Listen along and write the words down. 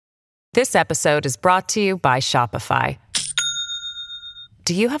This episode is brought to you by Shopify.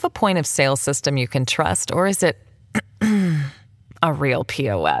 Do you have a point of sale system you can trust, or is it a real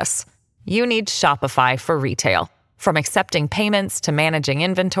POS? You need Shopify for retail. From accepting payments to managing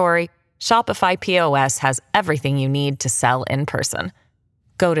inventory, Shopify POS has everything you need to sell in person.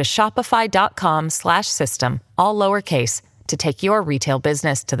 Go to shopify.com/system, all lowercase, to take your retail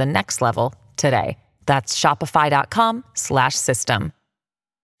business to the next level today. That's shopify.com/system.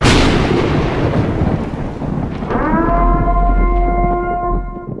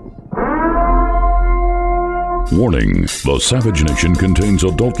 Warning, the Savage Nation contains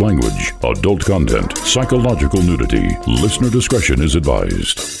adult language, adult content, psychological nudity. Listener discretion is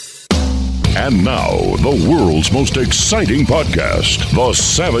advised. And now, the world's most exciting podcast, The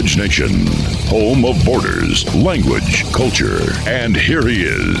Savage Nation, home of borders, language, culture. And here he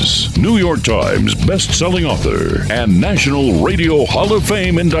is, New York Times best-selling author and National Radio Hall of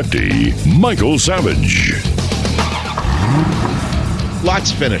Fame inductee, Michael Savage.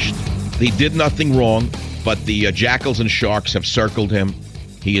 Lot's finished. He did nothing wrong. But the jackals and sharks have circled him.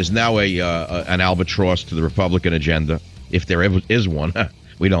 He is now an albatross to the Republican agenda, if there ever is one.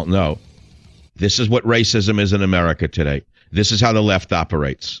 We don't know. This is what racism is in America today. This is how the left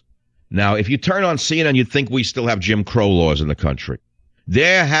operates. Now, if you turn on CNN, you'd think we still have Jim Crow laws in the country.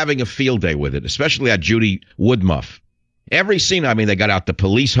 They're having a field day with it, especially at Judy Woodruff. Every scene, I mean, they got out the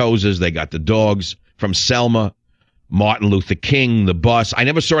police hoses, they got the dogs from Selma, Martin Luther King, the bus. I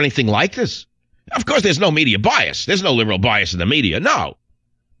never saw anything like this. Of course, there's no media bias. There's no liberal bias in the media. No,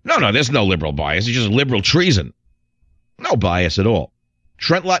 there's no liberal bias. It's just liberal treason. No bias at all.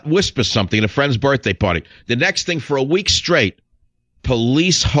 Trent Lott whispers something at a friend's birthday party. The next thing, for a week straight,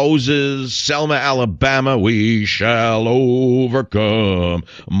 police hoses, Selma, Alabama, we shall overcome.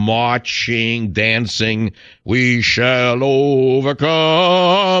 Marching, dancing, we shall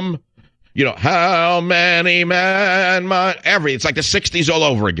overcome. You know, how many men, it's like the 60s all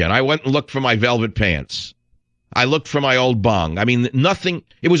over again. I went and looked for my velvet pants. I looked for my old bong. I mean, nothing.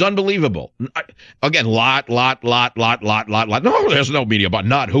 It was unbelievable. Again, lot. No, there's no media about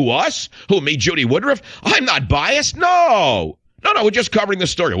not who, us? Who, me, Judy Woodruff? I'm not biased. No, we're just covering the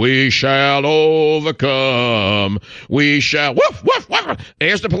story. We shall overcome. We shall, woof.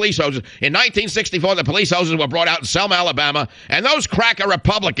 Here's the police hoses. In 1964, the police hoses were brought out in Selma, Alabama, and those cracker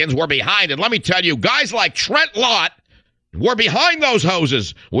Republicans were behind it. Let me tell you, guys like Trent Lott were behind those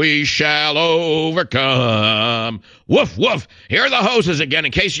hoses. We shall overcome. Woof. Here are the hoses again,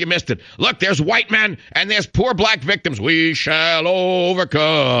 in case you missed it. Look, there's white men and there's poor black victims. We shall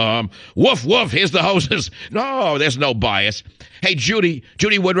overcome. Woof. Here's the hoses. No, there's no bias. Hey, Judy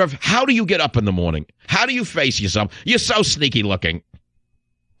Woodruff, how do you get up in the morning? How do you face yourself? You're so sneaky looking.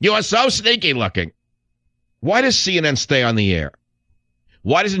 You are so sneaky looking. Why does CNN stay on the air?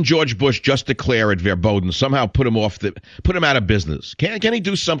 Why doesn't George Bush just declare it verboten, somehow put him out of business? Can he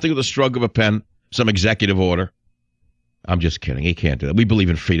do something with a stroke of a pen, some executive order? I'm just kidding. He can't do that. We believe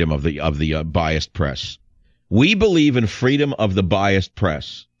in freedom of the biased press. We believe in freedom of the biased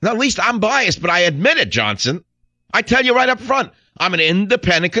press. Now, at least I'm biased, but I admit it, Johnson. I tell you right up front, I'm an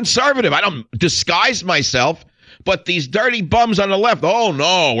independent conservative. I don't disguise myself. But these dirty bums on the left, oh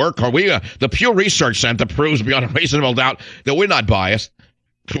no, the Pew Research Center proves beyond a reasonable doubt that we're not biased.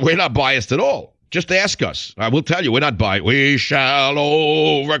 We're not biased at all. Just ask us. I will tell you, we're not biased. We shall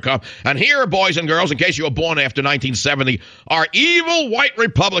overcome. And here, boys and girls, in case you were born after 1970, are evil white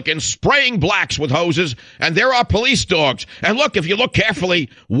Republicans spraying blacks with hoses, and there are police dogs. And look, if you look carefully,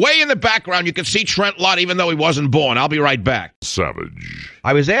 way in the background, you can see Trent Lott, even though he wasn't born. I'll be right back. Savage.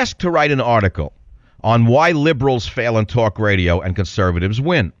 I was asked to write an article on why liberals fail in talk radio and conservatives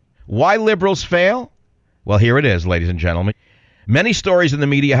win. Why liberals fail? Well, here it is, ladies and gentlemen. Many stories in the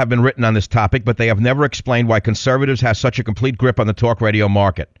media have been written on this topic, but they have never explained why conservatives have such a complete grip on the talk radio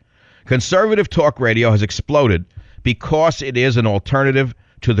market. Conservative talk radio has exploded because it is an alternative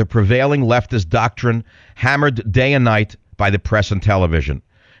to the prevailing leftist doctrine hammered day and night by the press and television.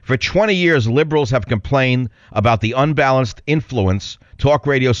 For 20 years, liberals have complained about the unbalanced influence talk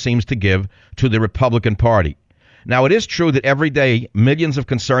radio seems to give to the Republican Party. Now, it is true that every day millions of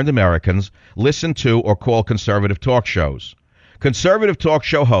concerned Americans listen to or call conservative talk shows. Conservative talk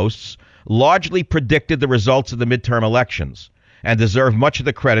show hosts largely predicted the results of the midterm elections and deserve much of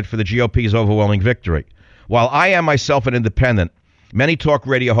the credit for the GOP's overwhelming victory. While I am myself an independent, many talk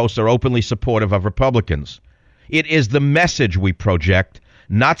radio hosts are openly supportive of Republicans. It is the message we project,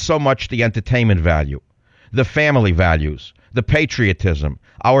 not so much the entertainment value, the family values, the patriotism,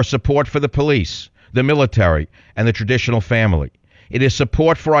 our support for the police, the military, and the traditional family. It is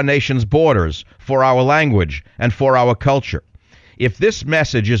support for our nation's borders, for our language, and for our culture. If this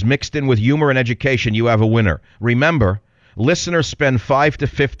message is mixed in with humor and education, you have a winner. Remember, listeners spend 5 to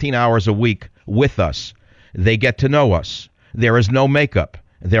 15 hours a week with us. They get to know us. There is no makeup.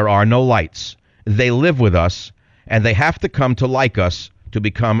 There are no lights. They live with us, and they have to come to like us to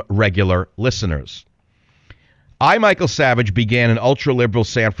become regular listeners. I, Michael Savage, began in ultra-liberal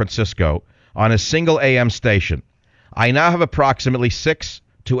San Francisco on a single AM station. I now have approximately 6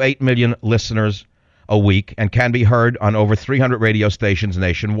 to 8 million listeners a week and can be heard on over 300 radio stations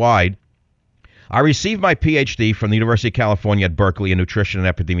nationwide. I received my PhD from the University of California at Berkeley in nutrition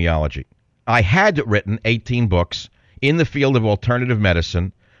and epidemiology. I had written 18 books in the field of alternative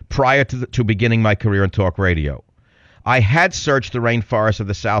medicine prior to beginning my career in talk radio. I had searched the rainforests of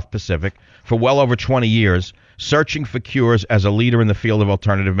the South Pacific for well over 20 years, searching for cures as a leader in the field of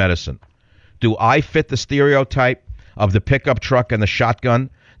alternative medicine. Do I fit the stereotype of the pickup truck and the shotgun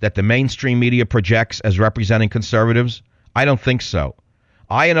that the mainstream media projects as representing conservatives? I don't think so.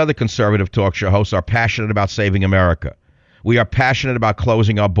 I and other conservative talk show hosts are passionate about saving America. We are passionate about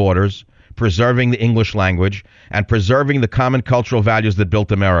closing our borders, preserving the English language, and preserving the common cultural values that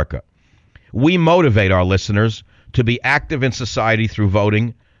built America. We motivate our listeners to be active in society through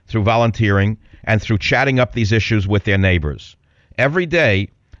voting, through volunteering, and through chatting up these issues with their neighbors. Every day,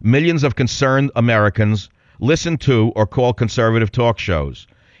 millions of concerned Americans listen to or call conservative talk shows.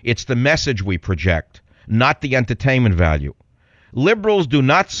 It's the message we project, not the entertainment value. Liberals do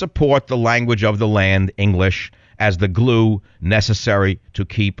not support the language of the land, English, as the glue necessary to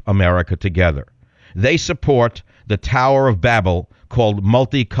keep America together. They support the Tower of Babel called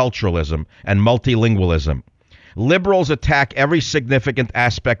multiculturalism and multilingualism. Liberals attack every significant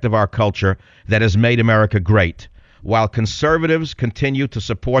aspect of our culture that has made America great, while conservatives continue to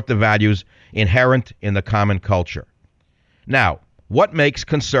support the values inherent in the common culture. Now, what makes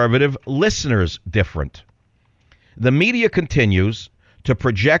conservative listeners different? The media continues to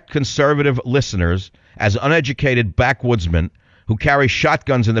project conservative listeners as uneducated backwoodsmen who carry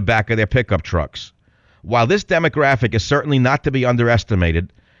shotguns in the back of their pickup trucks. While this demographic is certainly not to be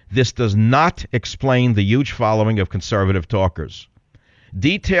underestimated, this does not explain the huge following of conservative talkers.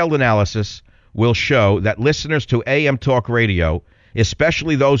 Detailed analysis will show that listeners to AM talk radio,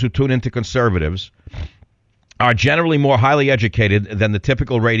 especially those who tune into conservatives, are generally more highly educated than the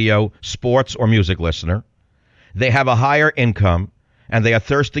typical radio, sports, or music listener. They have a higher income, and they are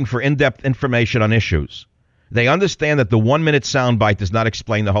thirsting for in-depth information on issues. They understand that the 1-minute soundbite does not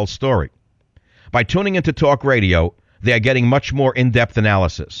explain the whole story. By tuning into talk radio, they are getting much more in-depth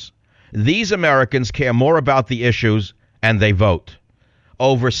analysis. These Americans care more about the issues, and they vote.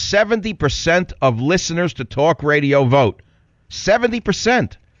 Over 70% of listeners to talk radio vote.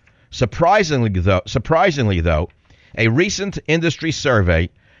 70%. Surprisingly, though, a recent industry survey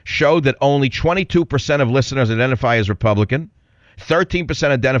showed that only 22% of listeners identify as Republican, 13%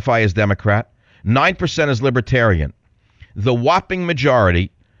 identify as Democrat, 9% as Libertarian. The whopping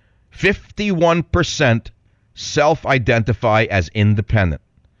majority, 51%, self-identify as independent.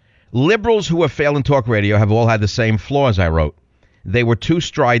 Liberals who have failed in talk radio have all had the same flaws, I wrote. They were too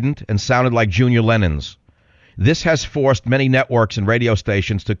strident and sounded like Junior Lennons. This has forced many networks and radio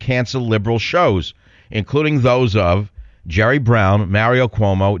stations to cancel liberal shows, including those of Jerry Brown, Mario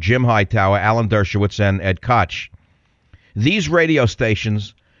Cuomo, Jim Hightower, Alan Dershowitz, and Ed Koch. These radio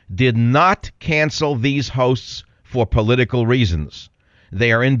stations did not cancel these hosts for political reasons.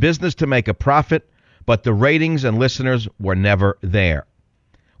 They are in business to make a profit, but the ratings and listeners were never there.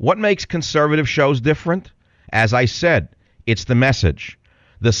 What makes conservative shows different? As I said, it's the message.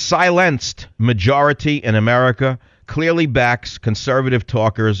 The silenced majority in America clearly backs conservative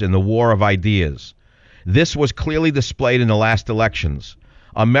talkers in the war of ideas. This was clearly displayed in the last elections.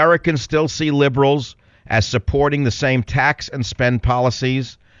 Americans still see liberals as supporting the same tax and spend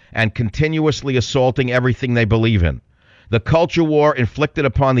policies and continuously assaulting everything they believe in. The culture war inflicted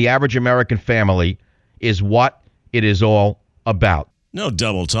upon the average American family is what it is all about. No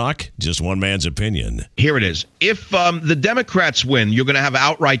double talk, just one man's opinion. Here it is. If the Democrats win, you're going to have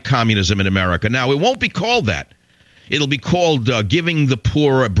outright communism in America. Now, it won't be called that. It'll be called giving the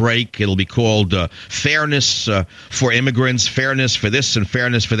poor a break. It'll be called fairness for immigrants, fairness for this and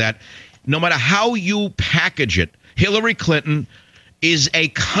fairness for that. No matter how you package it, Hillary Clinton is a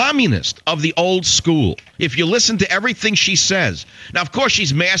communist of the old school. If you listen to everything she says. Now, of course,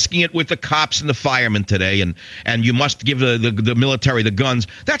 she's masking it with the cops and the firemen today, and you must give the military the guns.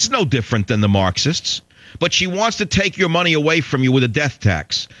 That's no different than the Marxists. But she wants to take your money away from you with a death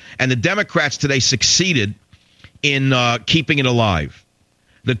tax. And the Democrats today succeeded in keeping it alive.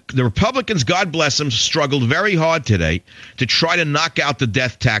 The Republicans, God bless them, struggled very hard today to try to knock out the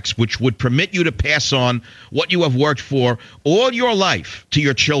death tax, which would permit you to pass on what you have worked for all your life to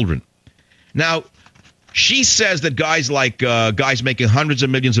your children. Now, she says that guys making hundreds of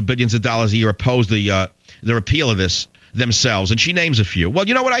millions of billions of dollars a year oppose the repeal of this themselves, and she names a few. Well,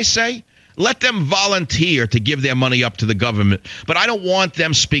 you know what I say? Let them volunteer to give their money up to the government, but I don't want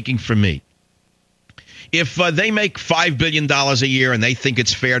them speaking for me. If they make $5 billion a year and they think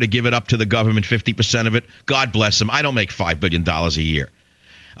it's fair to give it up to the government, 50% of it, God bless them. I don't make $5 billion a year.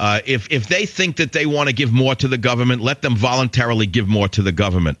 If they think that they want to give more to the government, let them voluntarily give more to the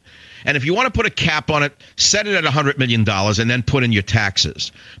government. And if you want to put a cap on it, set it at $100 million and then put in your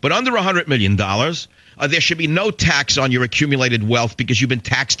taxes. But under $100 million, there should be no tax on your accumulated wealth because you've been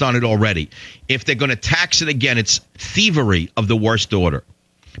taxed on it already. If they're going to tax it again, it's thievery of the worst order.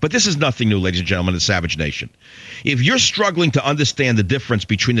 But this is nothing new, ladies and gentlemen, of the Savage Nation. If you're struggling to understand the difference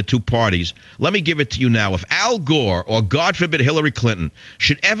between the two parties, let me give it to you now. If Al Gore or, God forbid, Hillary Clinton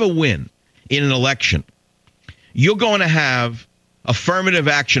should ever win in an election, you're going to have affirmative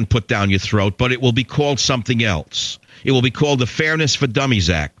action put down your throat, but it will be called something else. It will be called the Fairness for Dummies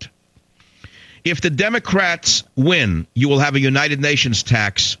Act. If the Democrats win, you will have a United Nations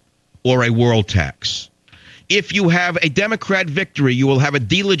tax or a world tax. If you have a Democrat victory, you will have a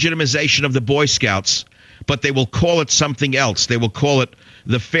delegitimization of the Boy Scouts, but they will call it something else. They will call it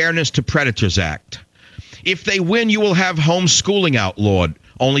the Fairness to Predators Act. If they win, you will have homeschooling outlawed,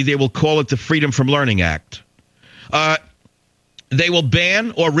 only they will call it the Freedom from Learning Act. They will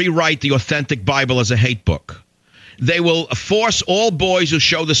ban or rewrite the authentic Bible as a hate book. They will force all boys who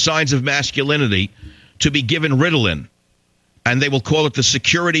show the signs of masculinity to be given Ritalin, and they will call it the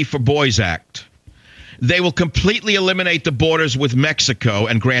Security for Boys Act. They will completely eliminate the borders with Mexico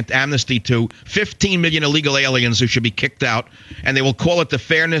and grant amnesty to 15 million illegal aliens who should be kicked out, and they will call it the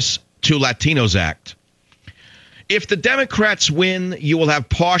Fairness to Latinos Act. If the Democrats win, you will have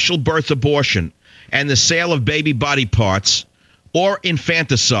partial birth abortion and the sale of baby body parts or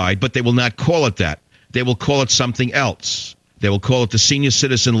infanticide, but they will not call it that. They will call it something else. They will call it the Senior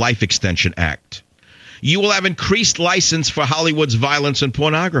Citizen Life Extension Act. You will have increased license for Hollywood's violence and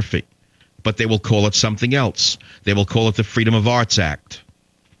pornography, but they will call it something else. They will call it the Freedom of Arts Act.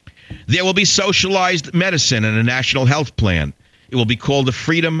 There will be socialized medicine and a national health plan. It will be called the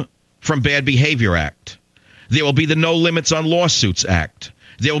Freedom from Bad Behavior Act. There will be the No Limits on Lawsuits Act.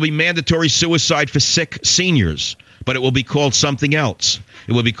 There will be mandatory suicide for sick seniors, but it will be called something else.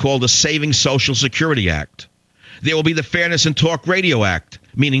 It will be called the Saving Social Security Act. There will be the Fairness in Talk Radio Act,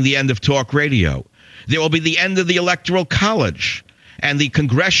 meaning the end of talk radio. There will be the end of the Electoral College and the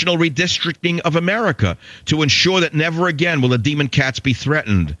congressional redistricting of America to ensure that never again will the demon cats be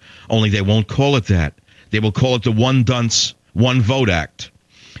threatened. Only they won't call it that. They will call it the One Dunce, One Vote Act.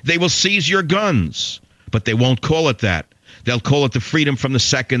 They will seize your guns, but they won't call it that. They'll call it the Freedom from the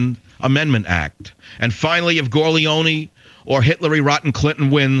Second Amendment Act. And finally, if Corleone or Hitlery Rotten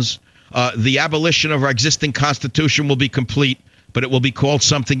Clinton wins, the abolition of our existing Constitution will be complete, but it will be called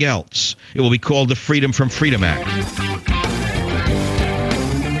something else. It will be called the Freedom from Freedom Act.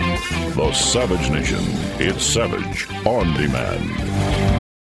 The Savage Nation. It's Savage on demand.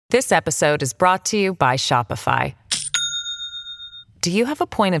 This episode is brought to you by Shopify. Do you have a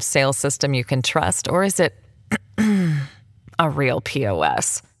point of sale system you can trust, or is it a real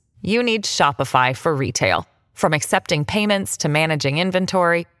POS? You need Shopify for retail. From accepting payments to managing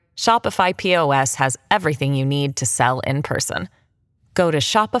inventory, Shopify POS has everything you need to sell in person. Go to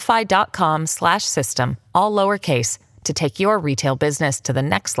shopify.com/system, all lowercase, to take your retail business to the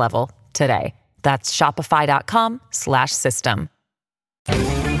next level today. That's shopify.com/system.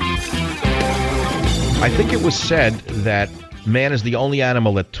 I think it was said that man is the only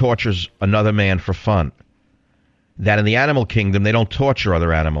animal that tortures another man for fun. That in the animal kingdom, they don't torture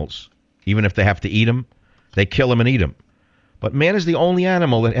other animals. Even if they have to eat them, they kill them and eat them. But man is the only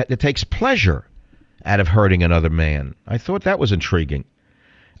animal that takes pleasure out of hurting another man. I thought that was intriguing.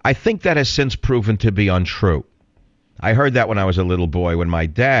 I think that has since proven to be untrue. I heard that when I was a little boy, when my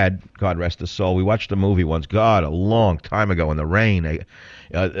dad, God rest his soul, we watched a movie once, God, a long time ago in the rain,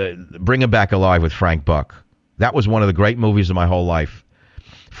 Bring Him Back Alive with Frank Buck. That was one of the great movies of my whole life.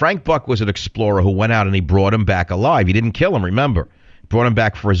 Frank Buck was an explorer who went out and he brought him back alive. He didn't kill him, remember. Brought him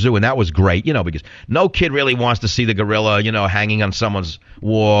back for a zoo, and that was great, because no kid really wants to see the gorilla, hanging on someone's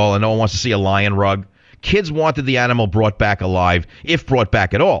wall, and no one wants to see a lion rug. Kids wanted the animal brought back alive, if brought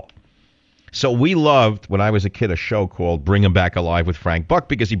back at all. So we loved, when I was a kid, a show called Bring Him Back Alive with Frank Buck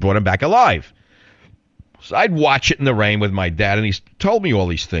because he brought him back alive. So I'd watch it in the rain with my dad, and he's told me all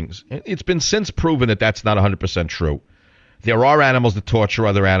these things. It's been since proven that that's not 100% true, There are animals that torture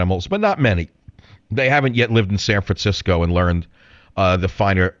other animals, but not many. They haven't yet lived in San Francisco and learned the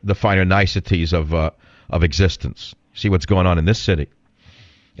finer niceties of existence. See what's going on in this city.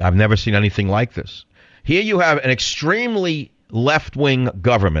 I've never seen anything like this. Here you have an extremely left-wing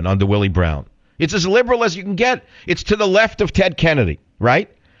government under Willie Brown. It's as liberal as you can get. It's to the left of Ted Kennedy, right?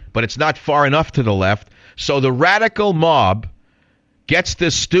 But it's not far enough to the left. So the radical mob gets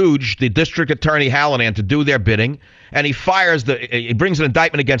this stooge, the district attorney Hallinan, to do their bidding, and he brings an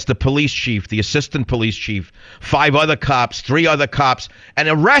indictment against the police chief, the assistant police chief, 5 other cops, 3 other cops, and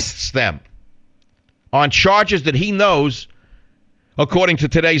arrests them on charges that he knows, according to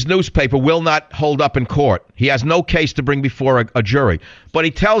today's newspaper, will not hold up in court. He has no case to bring before a jury. But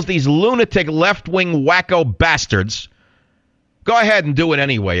he tells these lunatic left-wing wacko bastards, go ahead and do it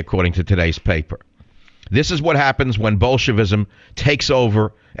anyway, according to today's paper. This is what happens when Bolshevism takes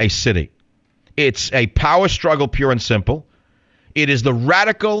over a city. It's a power struggle, pure and simple. It is the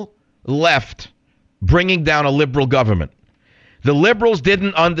radical left bringing down a liberal government. The liberals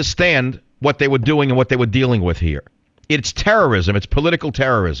didn't understand what they were doing and what they were dealing with here. It's terrorism. It's political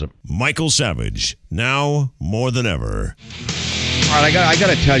terrorism. Michael Savage, now more than ever. All right, I got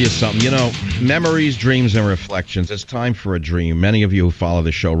to tell you something. You know, memories, dreams, and reflections. It's time for a dream. Many of you who follow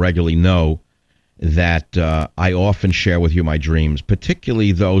the show regularly know that I often share with you my dreams,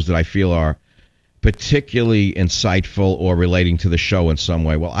 particularly those that I feel are particularly insightful or relating to the show in some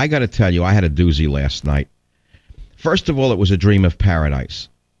way. Well, I got to tell you, I had a doozy last night. First of all, it was a dream of paradise.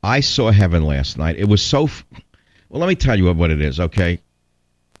 I saw heaven last night. It was so... Well, let me tell you what it is, okay?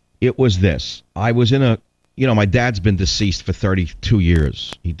 It was this. I was in my dad's been deceased for 32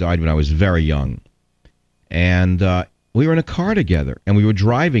 years. He died when I was very young. And we were in a car together, and we were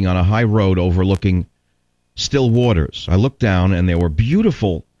driving on a high road overlooking still waters. I looked down, and there were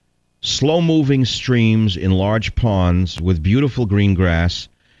beautiful, slow-moving streams in large ponds with beautiful green grass,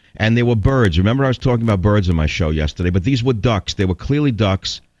 and there were birds. Remember I was talking about birds on my show yesterday, but these were ducks. They were clearly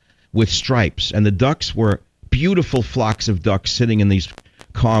ducks with stripes, and the ducks were beautiful flocks of ducks sitting in these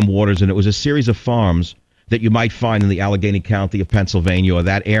calm waters, and it was a series of farms that you might find in the Allegheny County of Pennsylvania or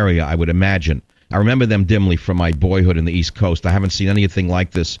that area, I would imagine. I remember them dimly from my boyhood in the East Coast. I haven't seen anything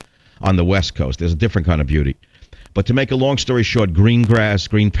like this on the West Coast. There's a different kind of beauty. But to make a long story short, green grass,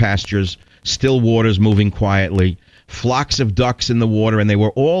 green pastures, still waters moving quietly, flocks of ducks in the water, and they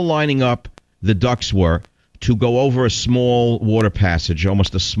were all lining up, the ducks were, to go over a small water passage,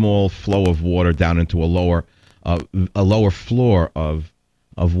 almost a small flow of water down into a lower floor of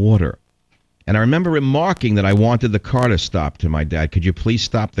water. And I remember remarking that I wanted the car to stop to my dad. Could you please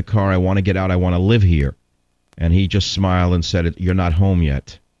stop the car? I want to get out. I want to live here. And he just smiled and said, you're not home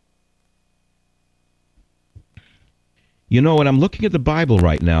yet. You know, and I'm looking at the Bible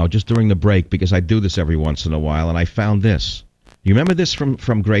right now, just during the break, because I do this every once in a while, and I found this. You remember this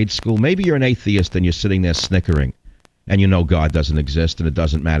from grade school? Maybe you're an atheist and you're sitting there snickering, and you know God doesn't exist, and it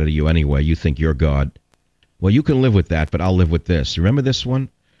doesn't matter to you anyway. You think you're God. Well, you can live with that, but I'll live with this. Remember this one?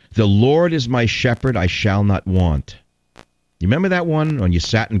 The Lord is my shepherd, I shall not want. You remember that one when you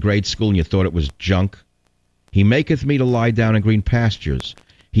sat in grade school and you thought it was junk? He maketh me to lie down in green pastures.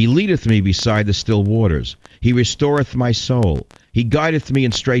 He leadeth me beside the still waters. He restoreth my soul. He guideth me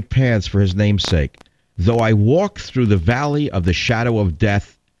in straight paths for his name's sake. Though I walk through the valley of the shadow of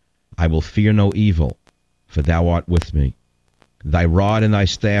death, I will fear no evil, for thou art with me. Thy rod and thy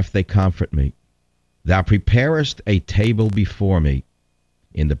staff, they comfort me. Thou preparest a table before me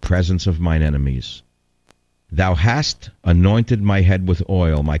in the presence of mine enemies. Thou hast anointed my head with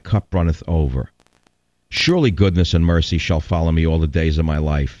oil, my cup runneth over. Surely goodness and mercy shall follow me all the days of my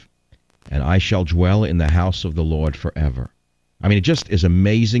life, and I shall dwell in the house of the Lord forever. I mean, it just is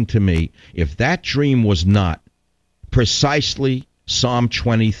amazing to me. If that dream was not precisely Psalm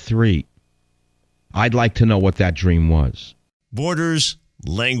 23, I'd like to know what that dream was. Borders,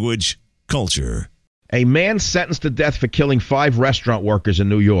 language, culture. A man sentenced to death for killing 5 restaurant workers in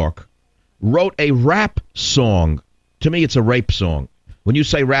New York wrote a rap song. To me, it's a rape song. When you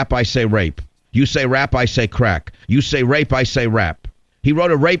say rap, I say rape. You say rap, I say crack. You say rape, I say rap. He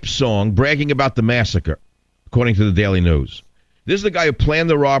wrote a rape song bragging about the massacre, according to the Daily News. This is the guy who planned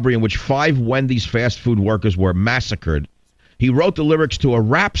the robbery in which 5 Wendy's fast food workers were massacred. He wrote the lyrics to a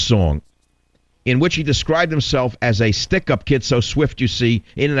rap song in which he described himself as a stick-up kid so swift you see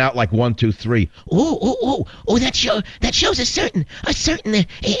in and out like 1, 2, 3. Oh, that shows a certain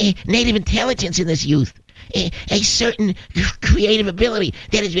native intelligence in this youth. A certain creative ability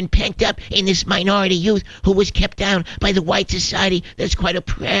that has been pent up in this minority youth who was kept down by the white society that's quite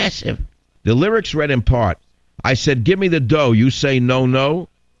oppressive. The lyrics read in part, I said, give me the dough, you say no, no.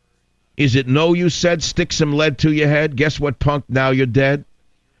 Is it no, you said? Stick some lead to your head. Guess what, punk? Now you're dead.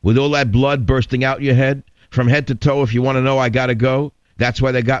 With all that blood bursting out your head. From head to toe, if you want to know, I gotta go. That's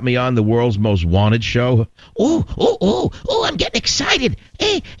why they got me on the world's most wanted show. Oh, I'm getting excited.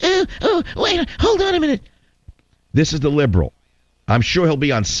 Hey, wait, hold on a minute. This is the liberal. I'm sure he'll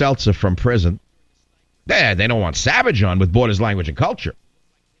be on Seltzer from prison. They don't want Savage on with Borders, Language, and Culture.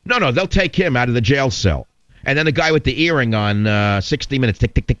 No, they'll take him out of the jail cell. And then the guy with the earring on 60 Minutes,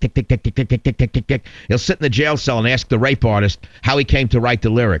 tick, tick, tick, tick, tick, tick, tick, tick, tick, tick, tick, tick, tick. He'll sit in the jail cell and ask the rape artist how he came to write the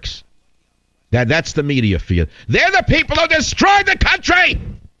lyrics. That's the media for you. They're the people who destroyed the country!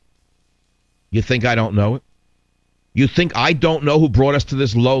 You think I don't know it? You think I don't know who brought us to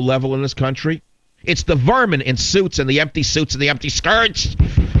this low level in this country? It's the vermin in suits and the empty suits and the empty skirts.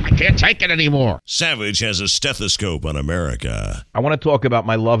 I can't take it anymore. Savage has a stethoscope on America. I want to talk about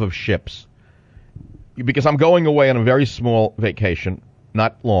my love of ships. Because I'm going away on a very small vacation,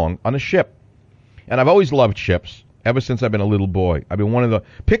 not long, on a ship. And I've always loved ships. Ever since I've been a little boy. I've been one of the...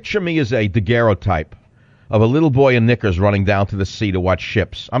 Picture me as a daguerreotype of a little boy in knickers running down to the sea to watch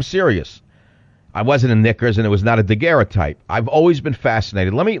ships. I'm serious. I wasn't in knickers, and it was not a daguerreotype. I've always been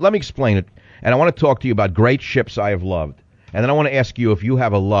fascinated. Let me explain it, and I want to talk to you about great ships I have loved. And then I want to ask you if you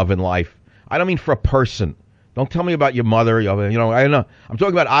have a love in life. I don't mean for a person. Don't tell me about your mother. I don't know. I'm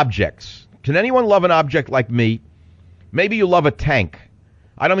talking about objects. Can anyone love an object like me? Maybe you love a tank.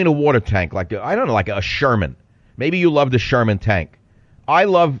 I don't mean a water tank, like a Sherman. Maybe you love the Sherman tank. I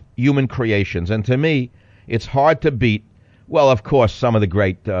love human creations, and to me, it's hard to beat, well, of course, some of the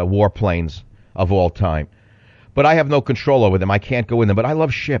great warplanes of all time. But I have no control over them. I can't go in them. But I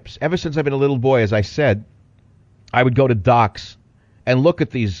love ships. Ever since I've been a little boy, as I said, I would go to docks and look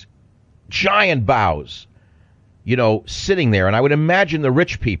at these giant bows, sitting there, and I would imagine the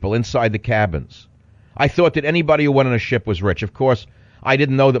rich people inside the cabins. I thought that anybody who went on a ship was rich. Of course, I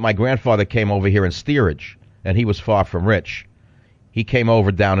didn't know that my grandfather came over here in steerage. And he was far from rich. He came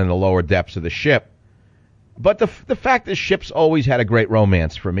over down in the lower depths of the ship. But the fact is, ships always had a great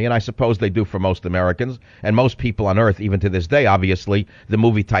romance for me, and I suppose they do for most Americans, and most people on Earth, even to this day. Obviously, the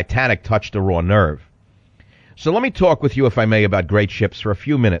movie Titanic touched a raw nerve. So let me talk with you, if I may, about great ships for a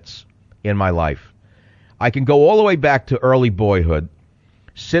few minutes in my life. I can go all the way back to early boyhood,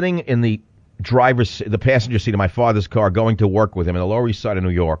 sitting in the passenger seat of my father's car, going to work with him in the Lower East Side of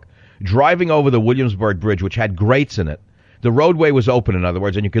New York, driving over the Williamsburg Bridge, which had grates in it. The roadway was open, in other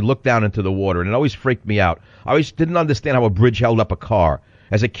words, and you could look down into the water, and it always freaked me out. I always didn't understand how a bridge held up a car.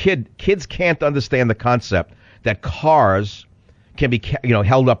 As a kid, kids can't understand the concept that cars can be,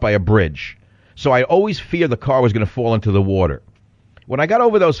 held up by a bridge. So I always feared the car was going to fall into the water. When I got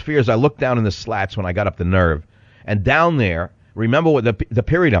over those fears, I looked down in the slats when I got up the nerve, and down there, remember what the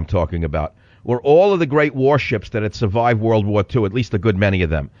period I'm talking about, were all of the great warships that had survived World War II, at least a good many of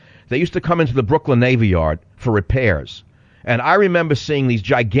them. They used to come into the Brooklyn Navy Yard for repairs. And I remember seeing these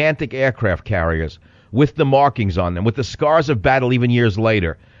gigantic aircraft carriers with the markings on them, with the scars of battle even years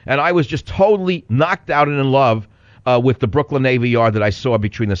later. And I was just totally knocked out and in love with the Brooklyn Navy Yard that I saw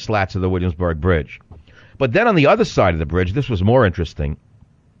between the slats of the Williamsburg Bridge. But then on the other side of the bridge, this was more interesting,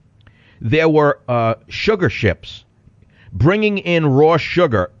 there were sugar ships bringing in raw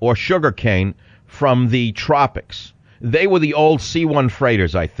sugar or sugar cane from the tropics. They were the old C-1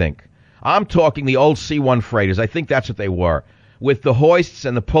 freighters, I think. I'm talking the old C-1 freighters. I think that's what they were, with the hoists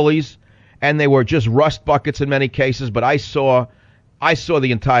and the pulleys, and they were just rust buckets in many cases, but I saw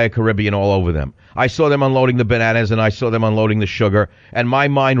the entire Caribbean all over them. I saw them unloading the bananas, and I saw them unloading the sugar, and my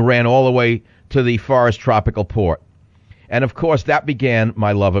mind ran all the way to the Forest Tropical Port. And, of course, that began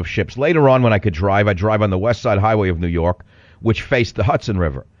my love of ships. Later on, when I could drive, I'd drive on the West Side Highway of New York, which faced the Hudson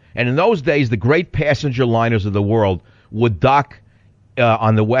River. And in those days, the great passenger liners of the world would dock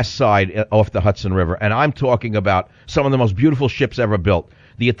on the west side off the Hudson River. And I'm talking about some of the most beautiful ships ever built.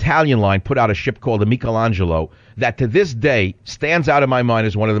 The Italian line put out a ship called the Michelangelo that to this day stands out in my mind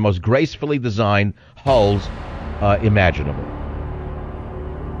as one of the most gracefully designed hulls imaginable.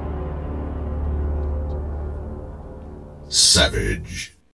 Savage.